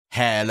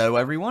Hello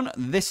everyone,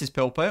 this is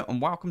Pilpoh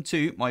and welcome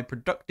to my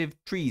Productive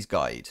Trees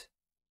Guide.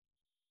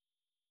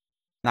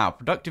 Now,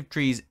 Productive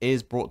Trees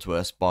is brought to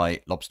us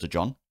by Lobster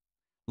John.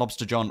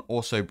 Lobster John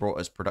also brought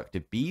us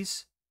Productive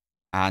Bees,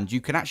 and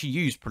you can actually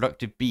use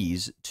Productive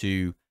Bees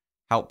to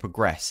help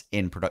progress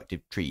in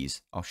Productive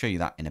Trees. I'll show you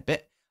that in a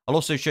bit. I'll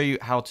also show you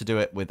how to do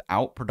it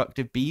without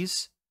Productive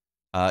Bees.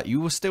 You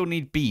will still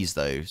need bees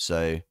though,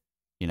 so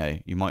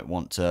you might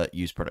want to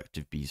use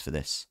Productive Bees for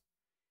this.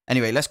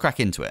 Anyway, let's crack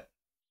into it.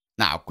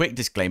 Now, quick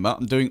disclaimer,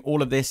 I'm doing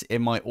all of this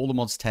in my All the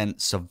Mods 10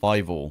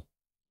 survival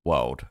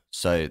world.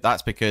 So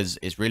that's because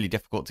it's really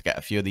difficult to get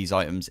a few of these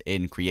items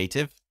in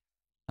creative.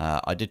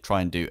 I did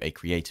try and do a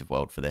creative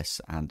world for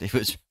this and it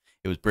was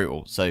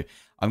brutal. So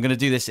I'm going to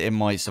do this in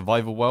my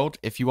survival world.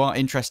 If you are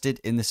interested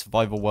in the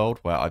survival world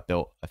where I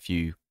built a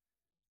few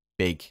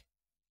big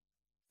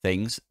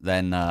things,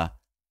 then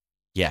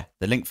yeah,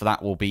 the link for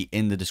that will be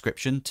in the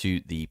description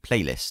to the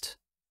playlist.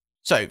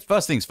 So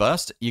first things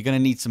first, you're going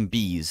to need some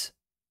bees.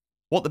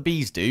 What the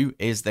bees do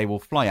is they will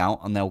fly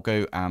out and they'll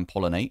go and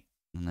pollinate.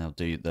 And they'll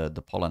do the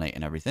pollinate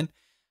and everything.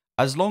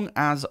 As long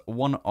as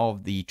one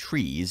of the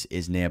trees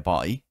is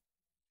nearby,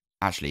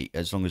 actually,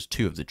 as long as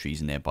two of the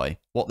trees are nearby,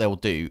 what they'll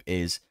do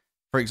is,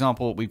 for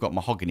example, we've got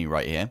mahogany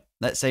right here.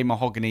 Let's say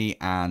mahogany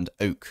and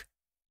oak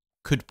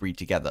could breed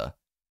together.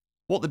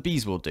 What the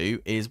bees will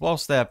do is,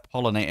 whilst they're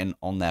pollinating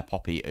on their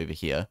poppy over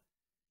here,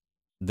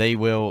 they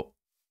will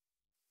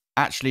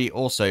actually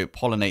also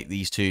pollinate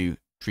these two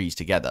trees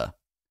together.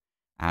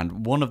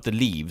 And one of the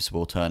leaves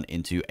will turn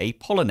into a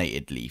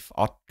pollinated leaf.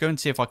 I'll go and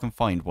see if I can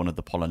find one of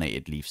the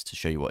pollinated leaves to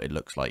show you what it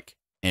looks like.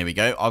 Here we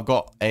go. I've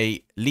got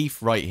a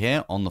leaf right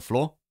here on the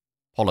floor.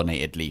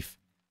 Pollinated leaf.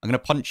 I'm going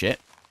to punch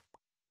it.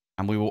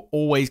 And we will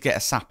always get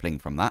a sapling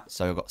from that.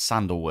 So I've got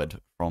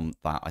sandalwood from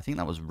that. I think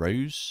that was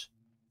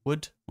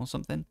rosewood or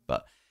something.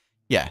 But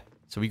yeah.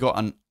 So we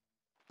got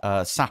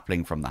a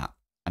sapling from that.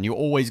 And you're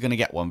always going to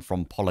get one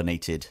from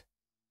pollinated.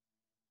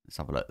 Let's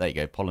have a look. There you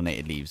go.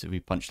 Pollinated leaves. If we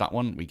punch that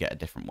one, we get a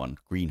different one.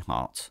 Green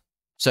heart.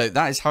 So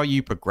that is how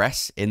you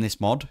progress in this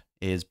mod,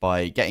 is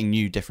by getting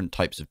new different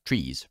types of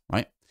trees,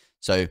 right?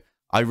 So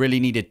I really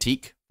needed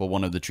teak for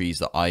one of the trees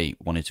that I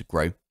wanted to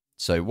grow.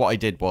 So what I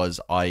did was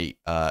I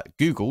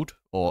Googled,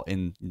 or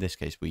in this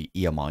case, we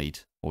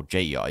EMI'd or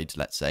JEI'd,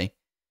 let's say,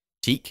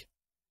 teak.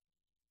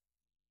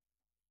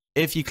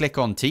 If you click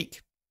on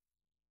teak,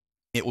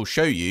 it will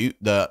show you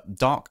that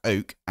dark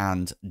oak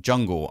and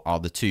jungle are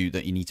the two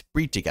that you need to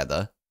breed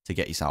together to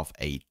get yourself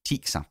a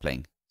teak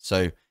sapling.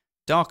 So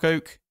dark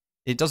oak,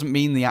 it doesn't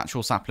mean the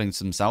actual saplings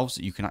themselves.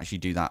 You can actually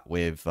do that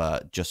with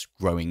just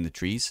growing the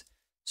trees.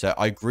 So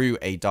I grew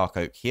a dark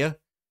oak here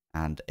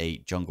and a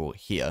jungle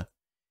here.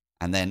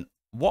 And then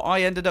what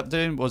I ended up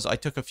doing was I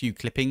took a few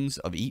clippings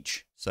of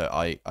each. So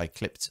I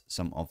clipped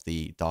some of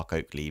the dark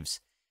oak leaves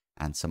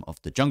and some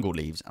of the jungle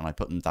leaves, and I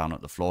put them down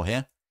at the floor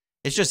here.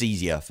 It's just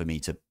easier for me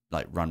to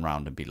like run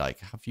around and be like,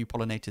 have you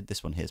pollinated?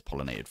 This one here's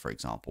pollinated, for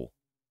example.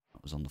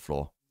 That was on the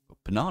floor.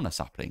 Banana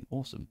sapling.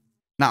 Awesome.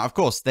 Now, of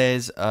course,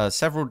 there's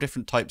several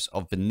different types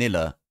of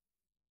vanilla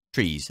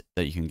trees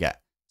that you can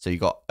get. So you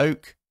got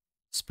oak,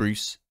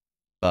 spruce,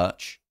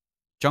 birch,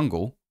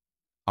 jungle,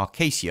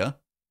 acacia,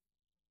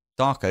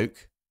 dark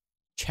oak,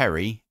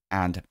 cherry,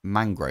 and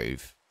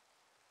mangrove.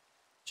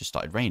 Just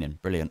started raining.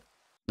 Brilliant.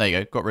 There you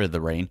go. Got rid of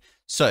the rain.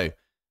 So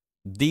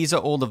these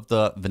are all of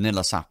the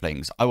vanilla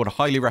saplings. I would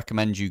highly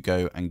recommend you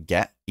go and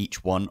get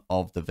each one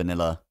of the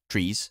vanilla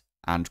trees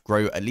and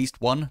grow at least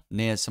one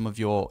near some of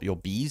your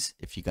bees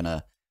if you're going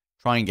to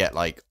try and get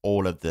like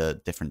all of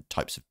the different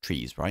types of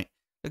trees, right?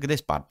 Look at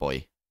this bad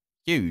boy.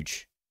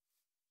 Huge.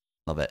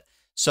 Love it.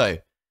 So,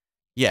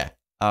 yeah,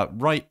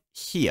 right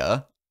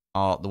here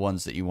are the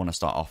ones that you want to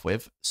start off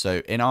with.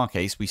 So in our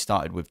case, we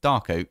started with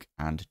dark oak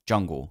and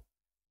jungle.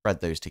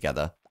 Bred those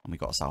together and we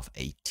got ourselves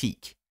a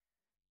teak.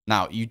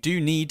 Now, you do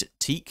need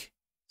teak.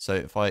 So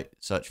if I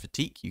search for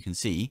teak, you can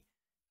see,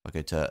 if I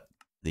go to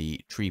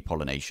the tree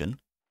pollination,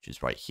 which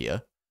is right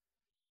here,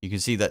 you can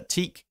see that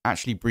teak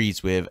actually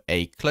breeds with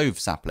a clove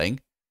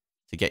sapling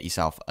to get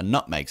yourself a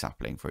nutmeg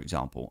sapling, for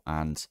example.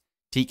 And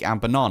teak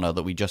and banana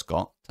that we just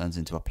got turns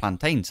into a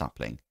plantain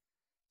sapling.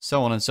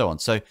 So on and so on.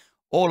 So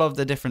all of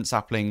the different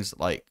saplings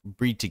like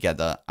breed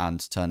together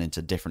and turn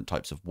into different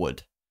types of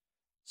wood.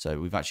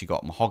 So we've actually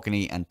got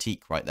mahogany and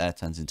teak right there,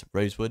 turns into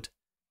rosewood.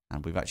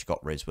 And we've actually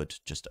got rosewood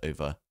just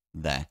over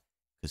there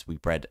because we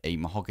bred a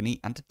mahogany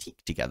and a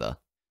teak together.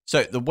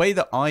 So the way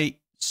that I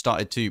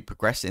started to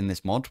progress in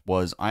this mod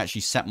was I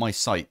actually set my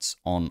sights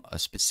on a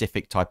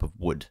specific type of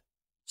wood.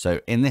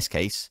 So in this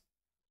case,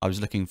 I was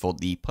looking for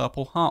the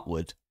purple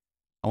heartwood.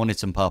 I wanted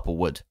some purple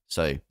wood.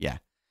 So yeah.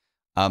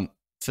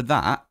 For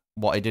that,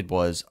 what I did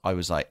was I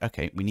was like,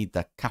 okay, we need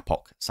the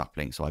kapok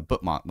sapling. So I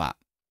bookmarked that.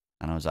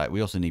 And I was like,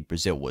 we also need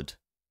Brazil wood.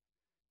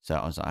 So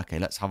I was like, okay,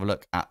 let's have a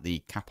look at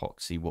the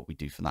kapok, see what we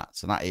do for that.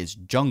 So that is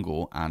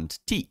jungle and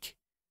teak.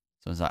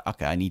 So I was like,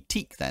 okay, I need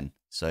teak then.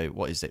 So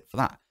what is it for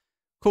that?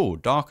 Cool,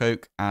 dark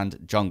oak and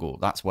jungle.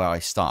 That's where I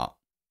start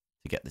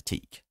to get the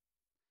teak.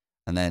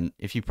 And then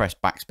if you press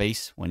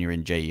backspace when you're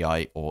in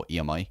JEI or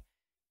EMI,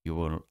 you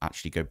will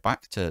actually go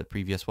back to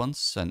previous ones.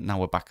 So now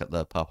we're back at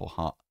the purple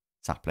heart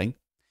sapling.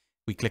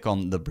 We click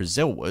on the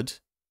Brazil wood.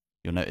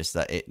 You'll notice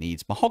that it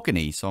needs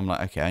mahogany. So I'm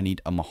like, okay, I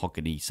need a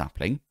mahogany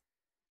sapling.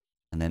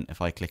 And then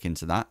if I click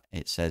into that,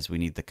 it says we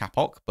need the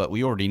kapok, but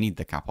we already need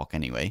the kapok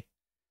anyway.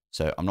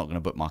 So I'm not going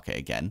to bookmark it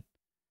again.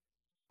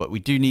 But we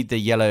do need the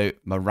yellow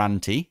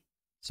Maranti.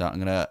 So I'm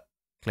going to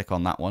click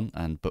on that one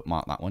and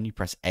bookmark that one. You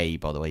press A,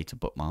 by the way, to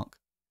bookmark.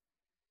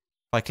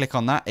 If I click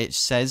on that, it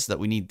says that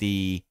we need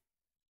the,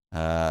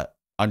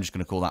 I'm just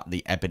going to call that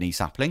the ebony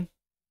sapling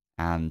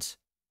and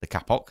the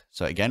kapok.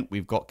 So again,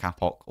 we've got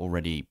kapok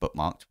already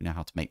bookmarked. We know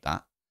how to make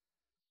that.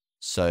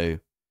 So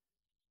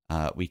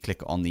we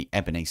click on the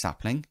ebony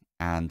sapling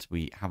and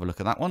we have a look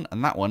at that one.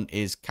 And that one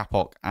is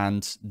kapok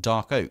and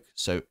dark oak.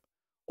 So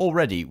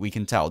already we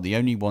can tell the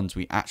only ones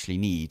we actually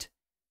need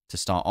to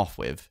start off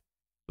with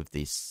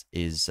this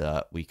is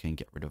we can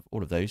get rid of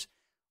all of those.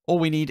 All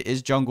we need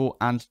is jungle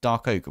and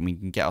dark oak, and we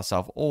can get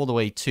ourselves all the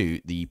way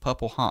to the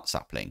purple heart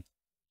sapling,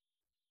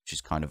 which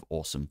is kind of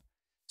awesome.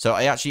 So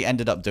I actually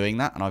ended up doing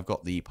that, and I've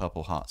got the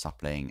purple heart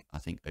sapling, I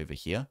think, over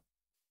here,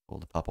 or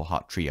the purple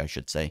heart tree, I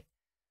should say.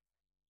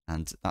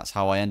 And that's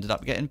how I ended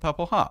up getting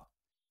purple heart.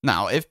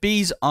 Now, if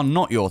bees are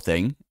not your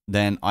thing,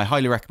 then I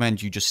highly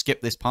recommend you just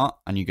skip this part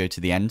and you go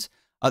to the end.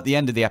 At the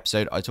end of the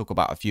episode, I talk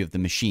about a few of the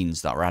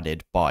machines that are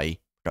added by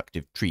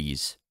productive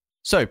trees.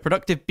 So,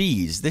 productive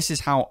bees, this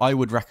is how I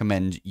would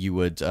recommend you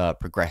would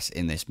progress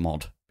in this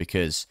mod,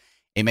 because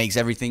it makes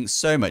everything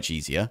so much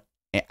easier.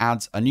 It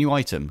adds a new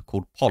item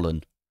called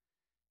pollen.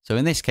 So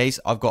in this case,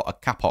 I've got a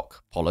kapok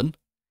pollen.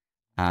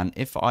 And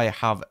if I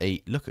have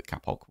a look at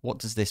kapok, what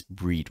does this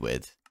breed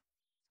with?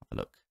 Have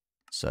a look.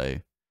 So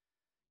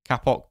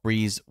kapok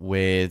breeds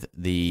with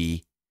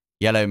the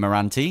yellow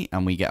Maranti,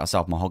 and we get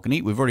ourselves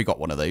mahogany. We've already got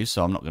one of those,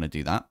 so I'm not going to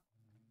do that.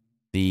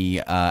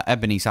 The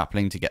ebony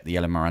sapling to get the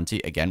yellow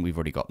Maranti. Again, we've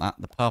already got that.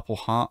 The purple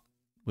heart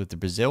with the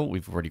Brazil.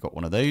 We've already got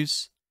one of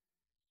those.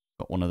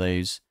 Got one of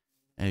those.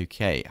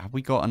 Okay. Have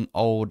we got an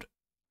old...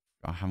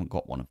 I haven't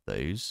got one of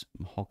those.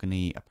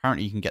 Mahogany.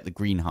 Apparently, you can get the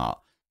green heart.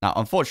 Now,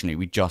 unfortunately,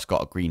 we just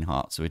got a green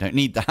heart, so we don't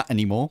need that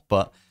anymore.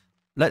 But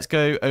let's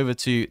go over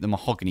to the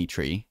mahogany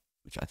tree,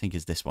 which I think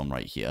is this one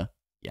right here.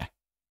 Yeah.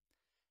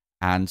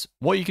 And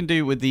what you can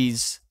do with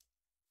these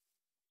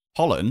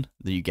pollen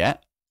that you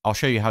get, I'll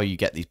show you how you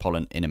get these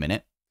pollen in a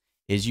minute,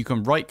 is you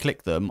can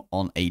right-click them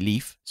on a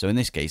leaf. So in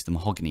this case, the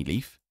mahogany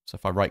leaf. So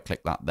if I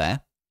right-click that there,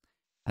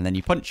 and then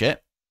you punch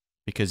it,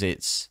 because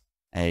it's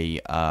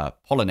a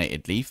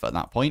pollinated leaf at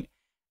that point,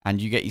 and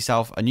you get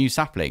yourself a new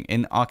sapling.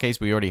 In our case,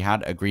 we already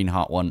had a green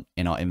heart one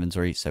in our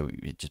inventory, so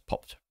it just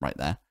popped right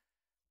there.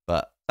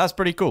 But that's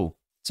pretty cool.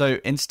 So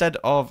instead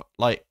of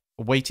like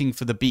waiting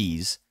for the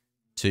bees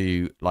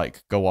to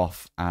like go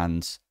off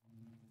and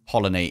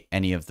pollinate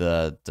any of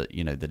the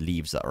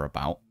leaves that are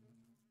about.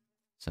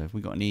 So have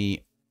we got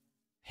any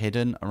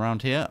hidden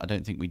around here? I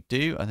don't think we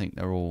do. I think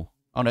they're all...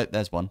 Oh no,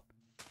 there's one.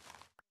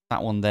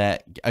 That one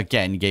there,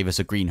 again, gave us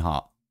a green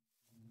heart.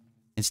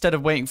 Instead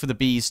of waiting for the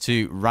bees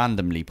to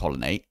randomly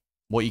pollinate,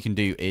 what you can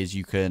do is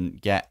you can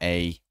get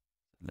a...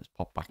 Let's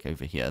pop back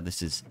over here.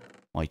 This is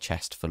my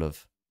chest full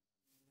of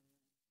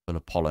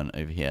pollen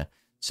over here.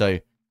 So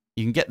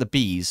you can get the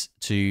bees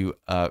to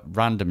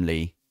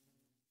randomly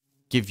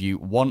give you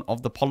one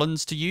of the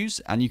pollens to use,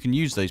 and you can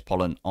use those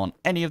pollen on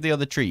any of the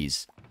other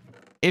trees.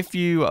 If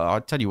you...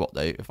 I'll tell you what,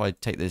 though. If I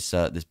take this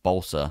this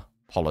balsa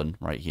pollen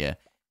right here,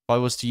 if I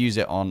was to use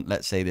it on,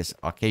 let's say, this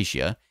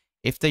acacia...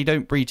 If they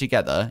don't breed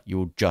together,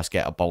 you'll just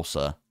get a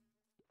balsa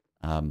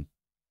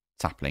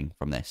sapling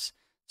from this.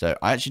 So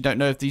I actually don't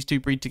know if these two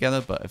breed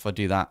together, but if I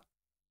do that,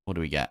 what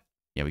do we get?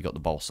 Yeah, we got the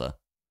balsa.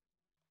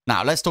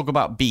 Now, let's talk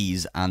about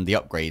bees and the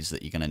upgrades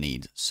that you're going to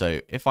need. So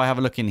if I have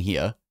a look in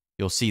here,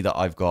 you'll see that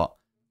I've got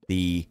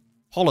the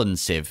pollen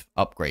sieve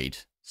upgrade.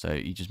 So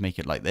you just make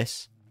it like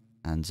this,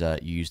 and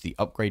you use the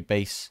upgrade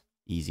base.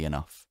 Easy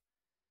enough.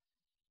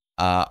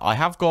 I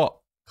have got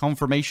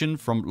confirmation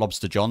from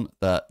Lobster John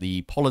that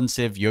the pollen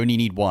sieve, you only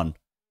need one.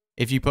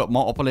 If you put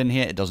multiple in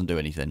here, it doesn't do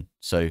anything.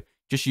 So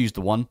just use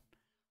the one.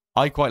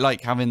 I quite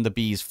like having the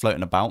bees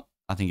floating about.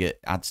 I think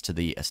it adds to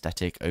the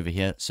aesthetic over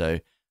here. So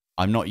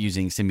I'm not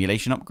using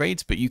simulation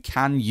upgrades, but you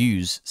can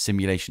use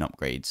simulation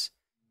upgrades.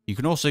 You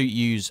can also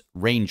use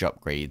range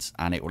upgrades,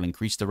 and it will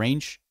increase the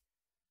range.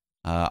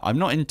 I'm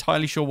not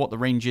entirely sure what the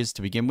range is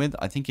to begin with.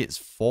 I think it's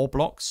 4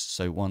 blocks.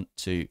 So 1,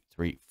 2,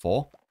 3,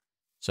 4.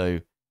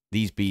 So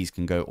these bees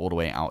can go all the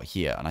way out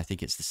here, and I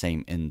think it's the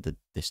same in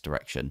this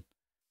direction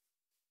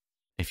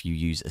if you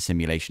use a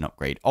simulation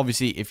upgrade.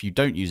 Obviously, if you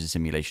don't use a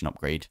simulation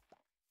upgrade,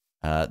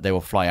 they will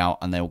fly out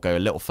and they will go a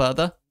little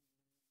further.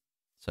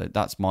 So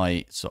that's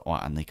my...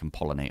 and they can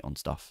pollinate on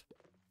stuff.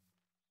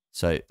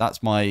 So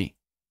that's my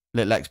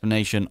little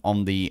explanation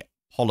on the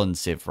pollen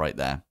sieve right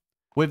there.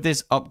 With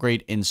this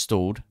upgrade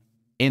installed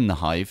in the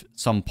hive,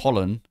 some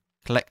pollen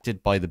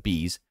collected by the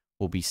bees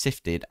will be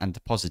sifted and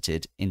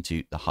deposited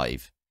into the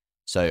hive.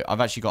 So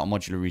I've actually got a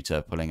modular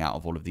router pulling out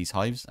of all of these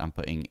hives and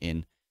putting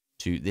in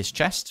to this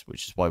chest,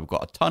 which is why we've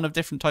got a ton of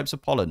different types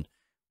of pollen.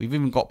 We've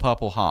even got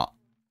purple heart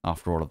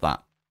after all of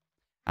that.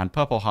 And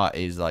Purple Heart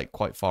is like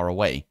quite far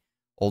away.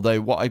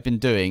 Although what I've been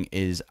doing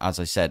is, as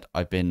I said,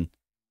 I've been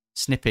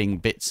snipping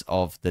bits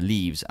of the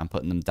leaves and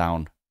putting them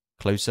down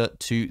closer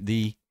to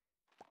the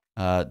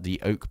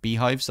oak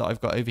beehives that I've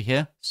got over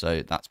here.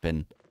 So that's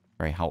been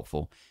very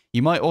helpful.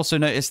 You might also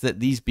notice that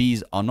these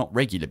bees are not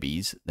regular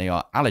bees. They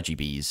are allergy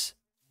bees.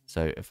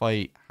 So if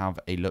I have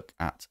a look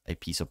at a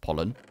piece of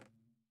pollen,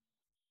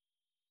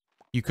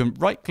 you can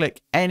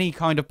right-click any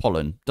kind of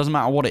pollen. Doesn't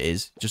matter what it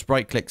is. Just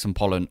right-click some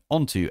pollen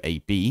onto a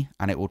bee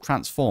and it will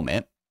transform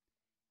it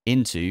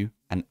into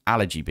an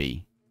allergy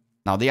bee.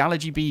 Now, the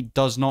allergy bee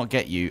does not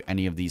get you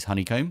any of these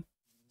honeycomb.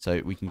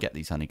 So we can get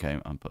these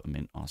honeycomb and put them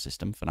in our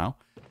system for now.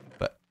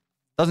 But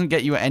doesn't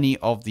get you any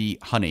of the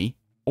honey.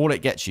 All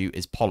it gets you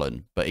is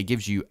pollen, but it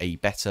gives you a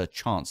better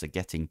chance at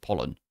getting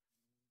pollen.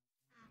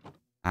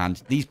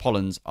 And these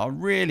pollens are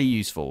really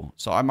useful.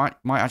 So I might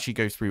actually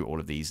go through all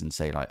of these and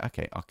say like,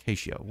 okay,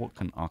 Acacia, what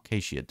can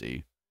Acacia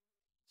do?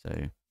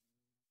 So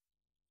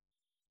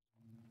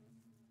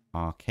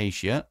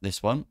Acacia,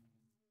 this one.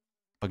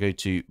 I'll go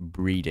to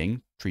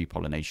breeding, tree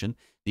pollination.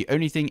 The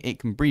only thing it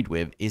can breed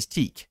with is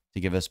teak to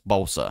give us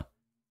balsa.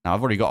 Now,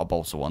 I've already got a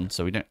balsa one,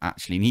 so we don't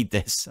actually need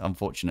this,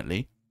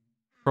 unfortunately.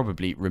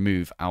 Probably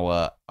remove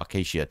our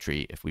acacia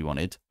tree if we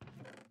wanted.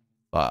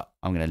 But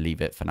I'm going to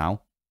leave it for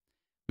now.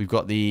 We've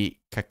got the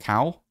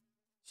cacao.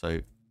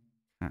 So,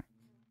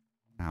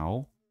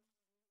 cacao.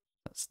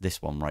 That's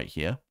this one right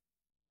here.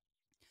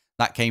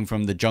 That came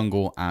from the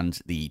jungle and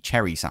the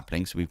cherry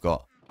sapling. So we've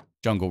got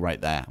jungle right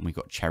there, and we've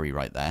got cherry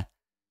right there.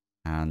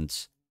 And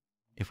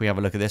if we have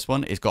a look at this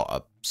one, it's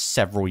got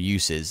several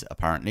uses,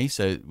 apparently.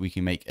 So we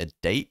can make a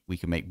date. We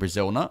can make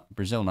Brazil nut.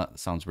 Brazil nut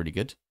sounds really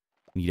good.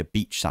 We need a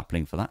beech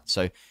sapling for that.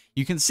 So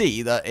you can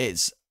see that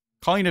it's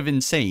kind of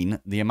insane,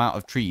 the amount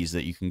of trees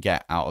that you can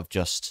get out of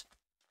just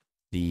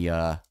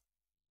the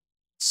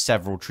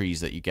several trees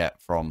that you get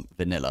from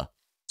vanilla.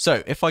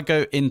 So if I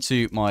go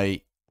into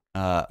my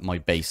my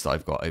base that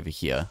I've got over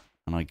here,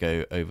 and I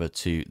go over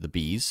to the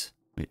bees,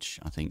 which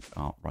I think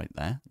are right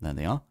there. There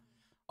they are.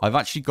 I've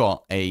actually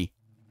got a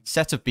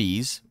set of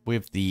bees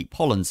with the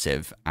pollen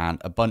sieve and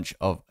a bunch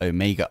of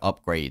Omega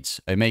upgrades.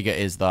 Omega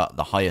is the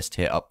highest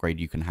tier upgrade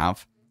you can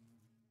have.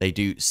 They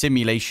do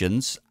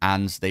simulations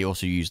and they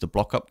also use the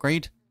block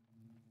upgrade.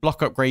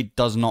 Block upgrade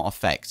does not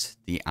affect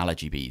the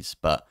allergy bees,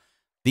 but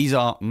these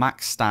are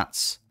max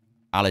stats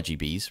allergy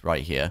bees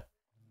right here.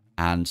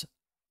 And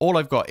all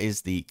I've got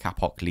is the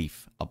kapok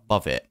leaf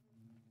above it.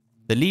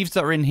 The leaves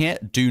that are in here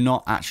do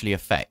not actually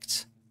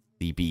affect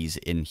the bees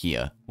in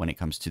here when it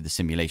comes to the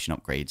simulation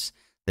upgrades.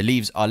 The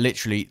leaves are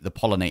literally the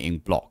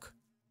pollinating block.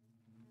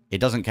 It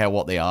doesn't care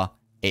what they are.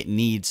 It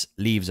needs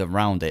leaves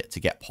around it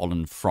to get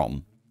pollen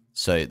from.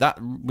 So that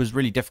was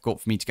really difficult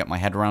for me to get my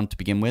head around to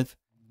begin with.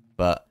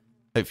 But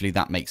hopefully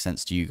that makes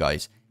sense to you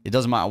guys. It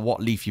doesn't matter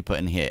what leaf you put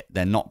in here.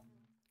 They're not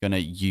going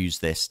to use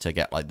this to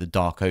get like the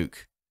dark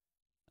oak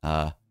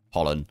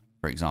pollen,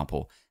 for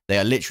example. They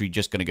are literally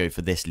just going to go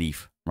for this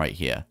leaf right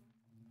here.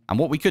 And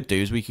what we could do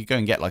is we could go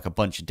and get like a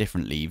bunch of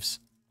different leaves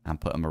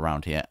and put them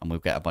around here. And we'll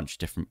get a bunch of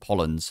different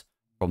pollens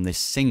from this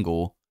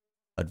single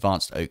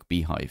advanced oak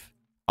beehive.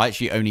 I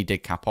actually only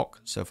did kapok.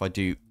 So if I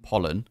do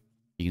pollen,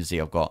 you can see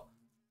I've got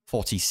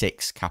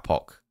 46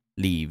 kapok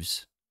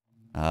leaves,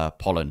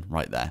 pollen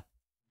right there.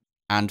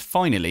 And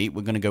finally,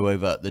 we're going to go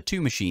over the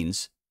two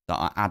machines that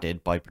are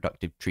added by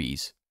productive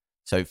trees.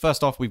 So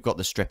first off, we've got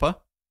the stripper.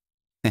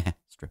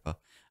 Stripper.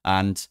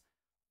 And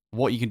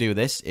what you can do with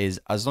this is,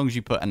 as long as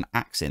you put an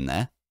axe in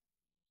there,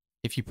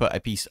 if you put a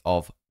piece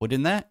of wood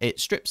in there, it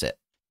strips it.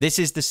 This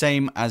is the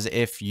same as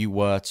if you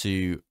were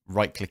to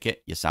right-click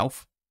it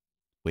yourself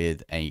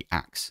with an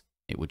axe.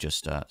 It would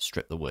just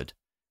strip the wood.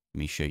 Let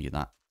me show you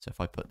that. So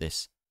if I put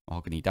this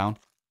mahogany down,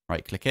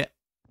 right-click it,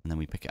 and then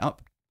we pick it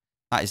up.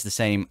 That is the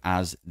same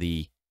as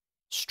the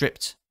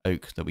stripped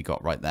oak that we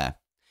got right there.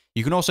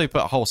 You can also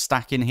put a whole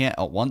stack in here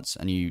at once,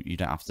 and you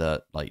don't have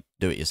to like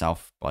do it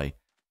yourself by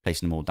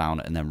placing them all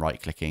down and then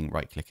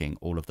right-clicking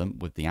all of them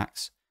with the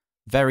axe.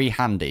 Very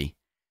handy.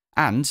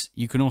 And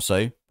you can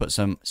also put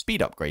some speed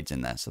upgrades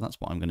in there. So that's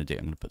what I'm going to do.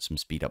 I'm going to put some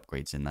speed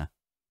upgrades in there.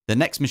 The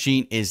next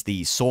machine is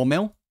the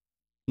sawmill.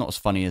 Not as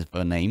funny as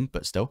a name,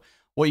 but still.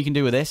 What you can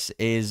do with this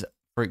is,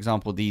 for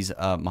example, these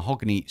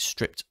mahogany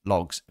stripped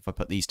logs. If I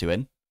put these two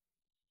in,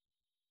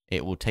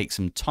 it will take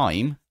some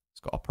time.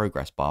 It's got a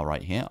progress bar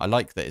right here. I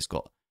like that it's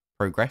got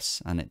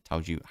progress and it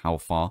tells you how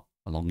far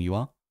along you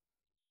are.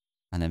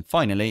 And then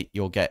finally,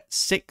 you'll get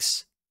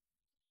 6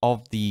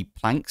 of the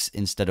planks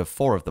instead of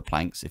 4 of the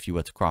planks if you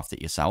were to craft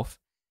it yourself.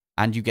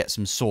 And you get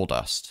some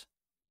sawdust.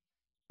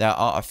 There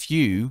are a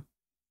few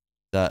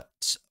that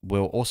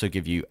will also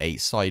give you a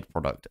side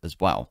product as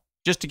well.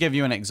 Just to give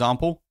you an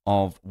example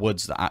of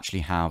woods that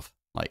actually have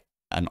like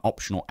an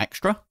optional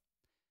extra.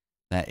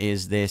 There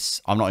is this,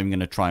 I'm not even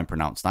going to try and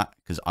pronounce that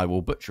because I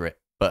will butcher it.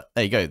 But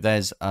there you go.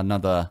 There's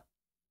another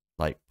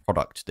like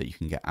product that you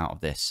can get out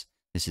of this.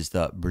 This is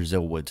the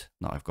Brazil wood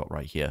that I've got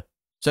right here.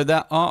 So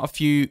there are a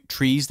few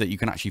trees that you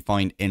can actually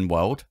find in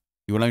world.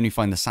 You will only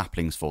find the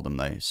saplings for them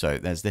though. So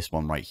there's this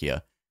one right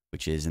here,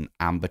 which is an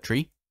amber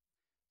tree.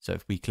 So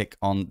if we click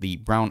on the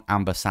brown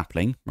amber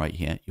sapling right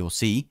here, you'll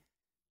see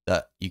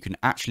that you can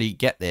actually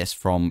get this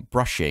from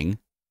brushing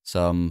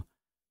some,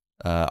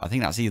 I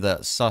think that's either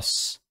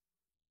sus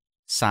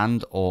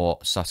sand or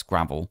sus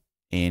gravel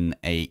in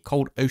a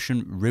cold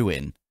ocean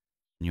ruin.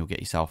 And you'll get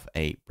yourself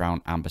a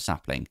brown amber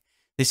sapling.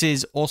 This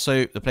is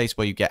also the place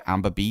where you get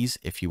amber bees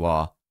if you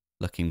are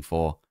looking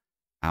for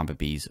amber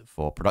bees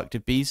for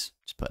productive bees.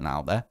 Just putting that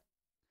out there.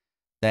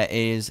 There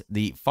is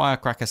the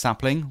firecracker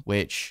sapling,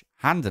 which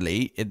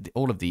handily,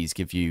 all of these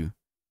give you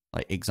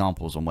like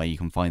examples on where you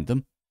can find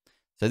them.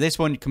 So this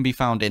one can be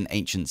found in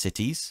ancient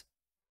cities.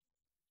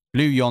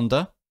 Blue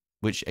yonder,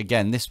 which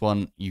again, this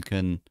one you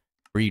can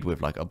breed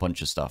with like a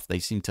bunch of stuff. They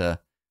seem to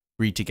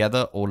breed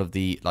together, all of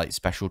the like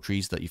special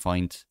trees that you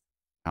find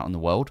out in the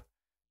world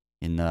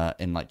in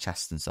like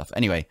chests and stuff.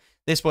 Anyway,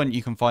 this one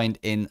you can find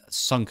in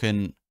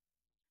sunken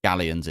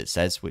galleons, it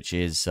says, which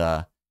is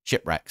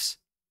shipwrecks.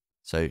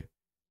 So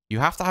you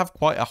have to have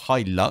quite a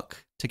high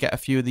luck to get a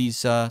few of these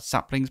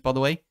saplings, by the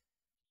way,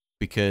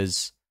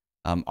 because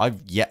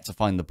I've yet to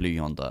find the blue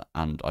yonder,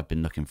 and I've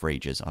been looking for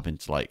ages. I've been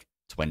to like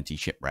 20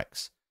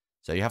 shipwrecks.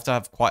 So you have to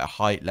have quite a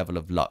high level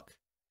of luck.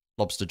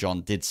 Lobster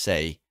John did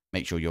say,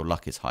 make sure your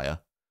luck is higher.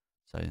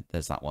 So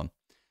there's that one.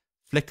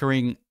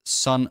 Flickering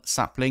sun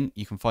sapling.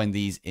 You can find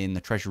these in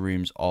the treasure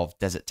rooms of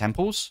desert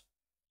temples.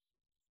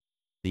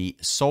 The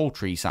soul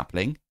tree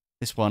sapling.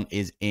 This one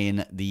is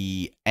in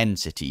the end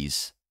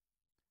cities.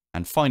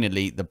 And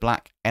finally, the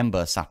black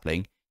ember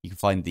sapling. You can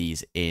find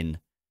these in,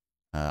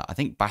 I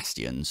think,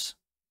 bastions.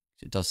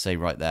 It does say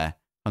right there,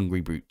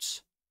 hungry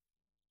brutes.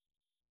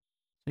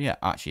 So yeah,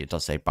 actually, it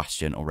does say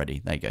bastion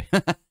already. There you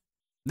go.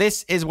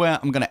 This is where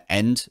I'm going to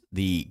end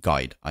the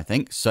guide, I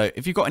think. So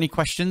if you've got any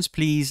questions,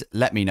 please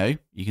let me know.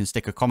 You can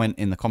stick a comment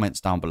in the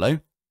comments down below,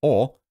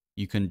 or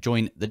you can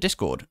join the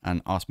Discord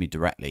and ask me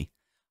directly.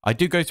 I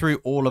do go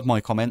through all of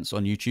my comments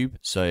on YouTube,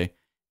 so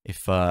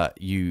if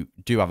you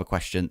do have a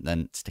question,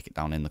 then stick it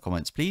down in the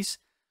comments, please.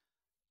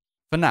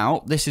 For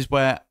now, this is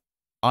where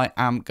I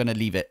am going to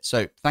leave it.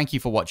 So thank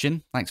you for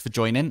watching. Thanks for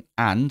joining,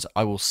 and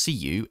I will see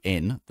you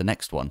in the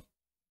next one.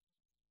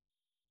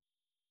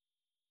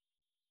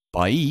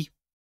 Bye.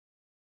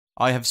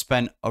 I have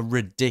spent a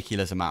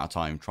ridiculous amount of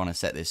time trying to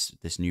set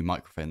this new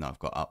microphone that I've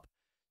got up.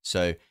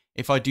 So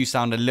if I do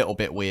sound a little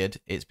bit weird,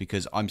 it's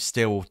because I'm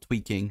still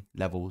tweaking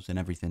levels and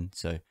everything.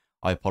 So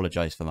I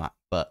apologize for that.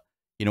 But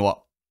you know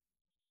what?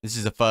 This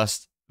is the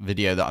first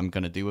video that I'm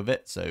going to do with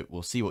it. So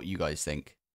we'll see what you guys think.